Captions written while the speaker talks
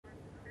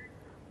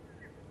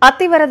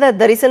அத்திவரத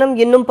தரிசனம்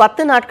இன்னும்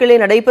 10 நாட்களே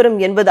நடைபெறும்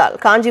என்பதால்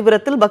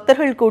காஞ்சிபுரத்தில்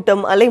பக்தர்கள்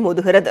கூட்டம்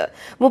அலைமோதுகிறது.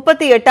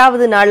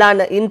 38வது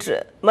நாளான இன்று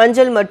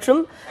மஞ்சள்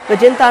மற்றும்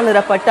மெஜந்தா நிற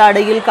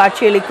பட்டாடையில்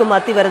காட்சியளிக்கும்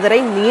அத்திவரதரை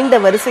நீண்ட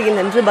வரிசையில்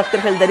நின்று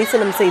பக்தர்கள்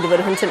தரிசனம் செய்து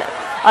வருகின்றனர்.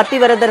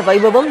 அத்திவரதர்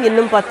வைபவம்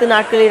இன்னும் 10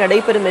 நாட்களே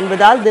நடைபெறும்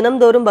என்பதால்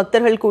தினம்தோறும்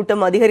பக்தர்கள்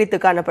கூட்டம் அதிகரித்து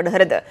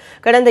காணப்படுகிறது.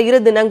 கடந்த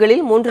 2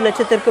 தினங்களில் 3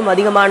 லட்சத்திற்கும்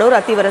அதிகமானோர்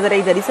அத்திவரதரை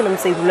தரிசனம்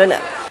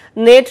செய்துள்ளனர்.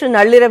 நேற்று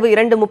நள்ளிரவு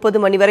 2:30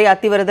 மணி வரை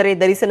அத்திவரதரை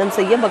தரிசனம்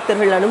செய்ய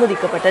பக்தர்கள்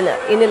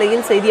அனுமதிக்கப்பட்டனர்.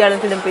 இந்நிலையில்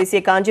செய்தியாளர்களிடம் பேசிய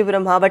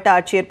காஞ்சிபுரம் மாவட்ட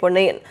ஆட்சியர்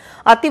பொன்னையன்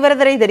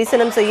அத்திவரதரை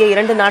தரிசனம் செய்ய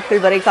 2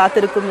 நாட்கள் வரை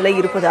காத்திருக்கும் நிலை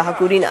இருப்பதாக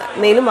கூறினார்.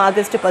 மேலும்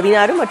ஆகஸ்ட்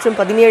 16 மற்றும்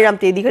 17ஆம்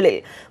தேதிகளில்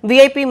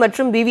விஐபி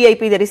மற்றும்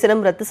விவிஐபி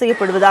தரிசனம் ரத்து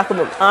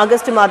செய்யப்படுவதாகவும்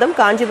ஆகஸ்ட் மாதம்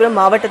காஞ்சிபுரம்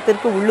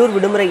மாவட்டத்திற்கு உள்ளூர்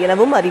விடுமுறை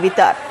எனவும்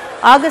அறிவித்தார்.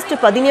 ஆகஸ்ட்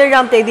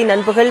 17ஆம் தேதி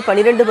நண்பகல்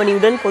 12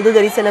 மணியுடன் பொது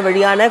தரிசன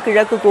வழியான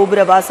கிழக்கு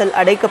கோபுர வாசல்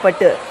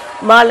அடைக்கப்பட்டு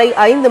மாலை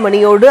 5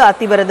 மணியோடு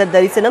அத்திவரதர்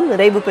தரிசனம்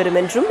நிறைவு பெறும்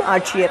என்றும்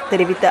ஆட்சியர்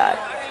தெரிவித்தார்.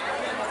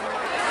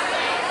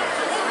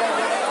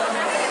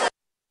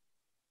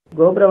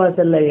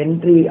 கோபுரவாசல்ல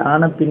என்ட்ரி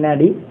ஆன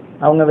பின்னாடி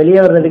அவங்க வெளியே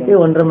வர்றதுக்கு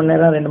 1.5 மணி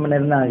நேரம் 2 மணி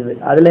நேரம் தான் ஆகுது.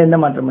 அதுல எந்த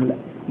மாற்றமும் இல்லை.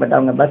 பட்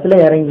அவங்க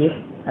பஸ்ல இறங்கி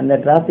அந்த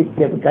டிராபிக்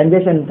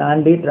கன்ஜெஷன்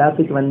தாண்டி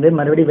டிராபிக் வந்து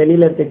மறுபடியும்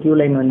வெளியில இருக்க கியூ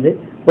லைன் வந்து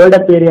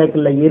ஹோல்டப்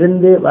ஏரியாக்குள்ள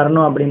இருந்து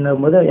வரணும்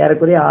அப்படின்னும் போது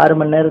ஏறக்குறைய 6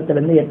 மணி நேரத்துல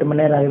இருந்து 8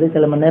 மணி நேரம் ஆகுது.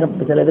 சில மணி நேரம்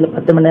சில இதுல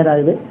 10 மணி நேரம்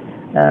ஆகுது.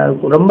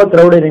 ரொம்ப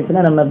க்ரௌட்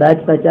இருந்துச்சுன்னா நம்ம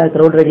பேட்சா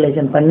க்ரௌட்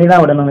ரெகுலேஷன் பண்ணி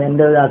தான் விடணும்,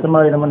 எந்த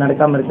அசம்பாவிதமும்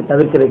நடக்காம இருக்கு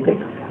தவிர்க்கிறதுக்கு.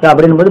 ஸோ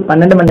அப்படின்னும் போது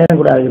 12 மணி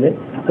நேரம் கூட ஆகுது.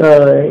 ஸோ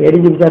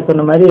ஏடிஜிபி சார்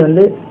சொன்ன மாதிரி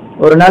வந்து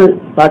ஒரு நாள்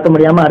பார்க்க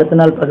முடியாம அடுத்த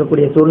நாள்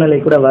பார்க்கக்கூடிய சூழ்நிலை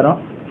கூட வரும்.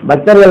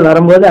 பக்தர்கள்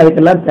வரும்போது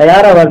அதுக்கெல்லாம்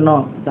தயாரா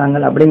வரணும்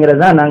நாங்கள் அப்படிங்கிறது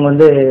தான் நாங்கள்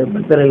வந்து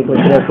பக்தர்களுக்கு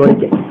வைக்கிற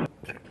கோரிக்கை.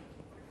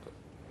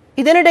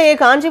 இதனிடையே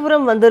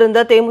காஞ்சிபுரம்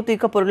வந்திருந்த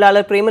தேமுதிக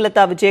பொருளாளர்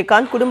பிரேமலதா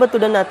விஜயகாந்த்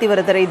குடும்பத்துடன்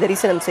அத்திவரதரை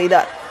தரிசனம்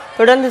செய்தார்.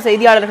 தொடர்ந்து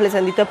செய்தியாளர்களை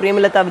சந்தித்த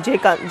பிரேமலதா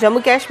விஜயகாந்த் ஜம்மு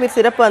காஷ்மீர்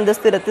சிறப்பு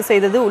அந்தஸ்து ரத்து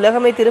செய்தது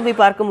உலகமே திரும்பி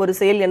பார்க்கும் ஒரு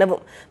செயல்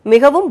எனவும்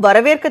மிகவும்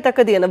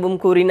வரவேற்கத்தக்கது எனவும்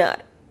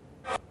கூறினார்.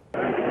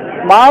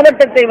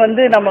 மாவட்டத்தை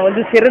வந்து நம்ம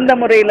வந்து சிறந்த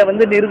முறையில்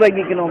வந்து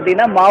நிர்வகிக்கணும்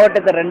அப்படின்னா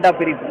மாவட்டத்தை 2ஆ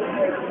பிரிப்போம்.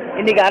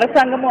 இன்னைக்கு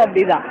அரசாங்கமும்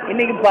அப்படிதான்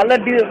இன்னைக்கு பல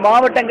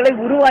மாவட்டங்களை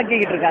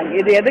உருவாக்கிக்கிட்டு இருக்காங்க.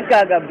 இது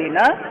எதுக்காக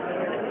அப்படின்னா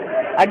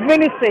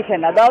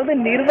அட்மினிஸ்ட்ரேஷன், அதாவது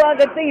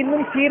நிர்வாகத்தை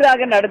இன்னும்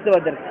சீராக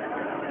நடத்துவதற்கு.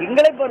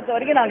 எங்களை பொறுத்த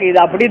வரைக்கும் நாங்கள் இதை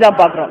அப்படிதான்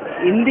பார்க்குறோம்.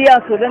 இந்தியா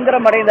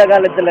சுதந்திரம் அடைந்த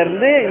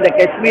காலத்திலிருந்து இந்த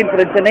காஷ்மீர்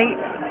பிரச்சனை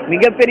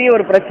மிகப்பெரிய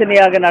ஒரு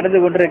பிரச்சனையாக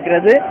நடந்து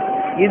கொண்டிருக்கிறது.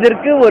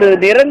 இதற்கு ஒரு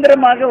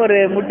நிரந்தரமாக ஒரு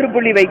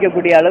முற்றுப்புள்ளி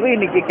வைக்கக்கூடிய அளவு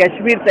இன்னைக்கு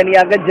காஷ்மீர்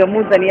தனியாக,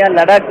 ஜம்மு தனியா,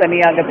 லடாக்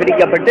தனியாக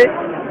பிரிக்கப்பட்டு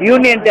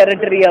யூனியன்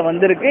டெரிட்டரியா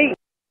வந்திருக்கு.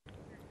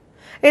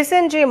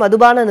 எஸ்என்ஜே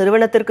மதுபான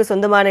நிறுவனத்திற்கு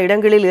சொந்தமான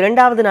இடங்களில்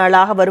 2வது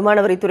நாளாக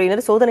வருமான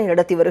வரித்துறையினர் சோதனை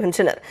நடத்தி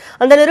வருகின்றனர்.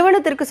 அந்த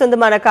நிறுவனத்திற்கு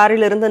சொந்தமான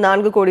காரில் இருந்து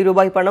 4 கோடி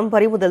ரூபாய் பணம்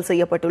பறிமுதல்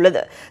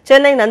செய்யப்பட்டுள்ளது.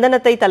 சென்னை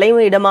நந்தனத்தை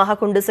தலைமையிடமாக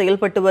கொண்டு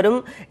செயல்பட்டு வரும்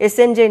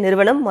எஸ்என்ஜே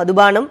நிறுவனம்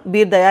மதுபானம்,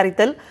 பீர்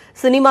தயாரித்தல்,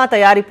 சினிமா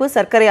தயாரிப்பு,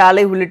 சர்க்கரை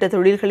ஆலை உள்ளிட்ட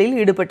தொழில்களில்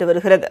ஈடுபட்டு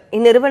வருகிறது.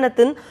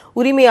 இந்நிறுவனத்தின்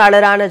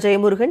உரிமையாளரான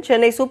ஜெயமுருகன்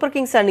சென்னை சூப்பர்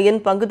கிங்ஸ்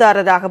அணியின்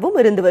பங்குதாரராகவும்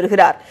இருந்து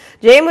வருகிறார்.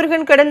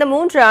 ஜெயமுருகன் கடந்த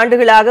 3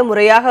 ஆண்டுகளாக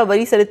முறையாக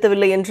வரி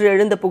செலுத்தவில்லை என்று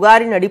எழுந்த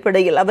புகாரின்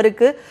அடிப்படையில்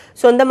அவருக்கு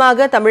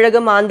சொந்தமாக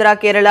தமிழகம், ஆந்திரா,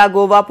 கேரளா,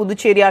 கோவா,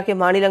 புதுச்சேரி ஆகிய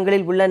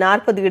மாநிலங்களில் உள்ள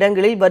 40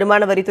 இடங்களில்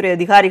வருமான வரித்துறை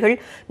அதிகாரிகள்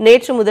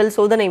நேற்று முதல்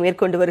சோதனை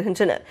மேற்கொண்டு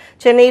வருகின்றனர்.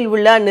 சென்னையில்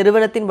உள்ள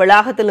நிறுவனத்தின்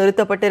வளாகத்தில்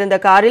நிறுத்தப்பட்டிருந்த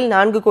காரில்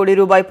 4 கோடி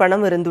ரூபாய்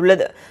பணம்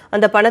இருந்துள்ளது.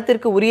 அந்த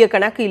பணத்திற்கு உரிய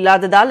கணக்கு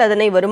இல்லாததால் அதனை வருமான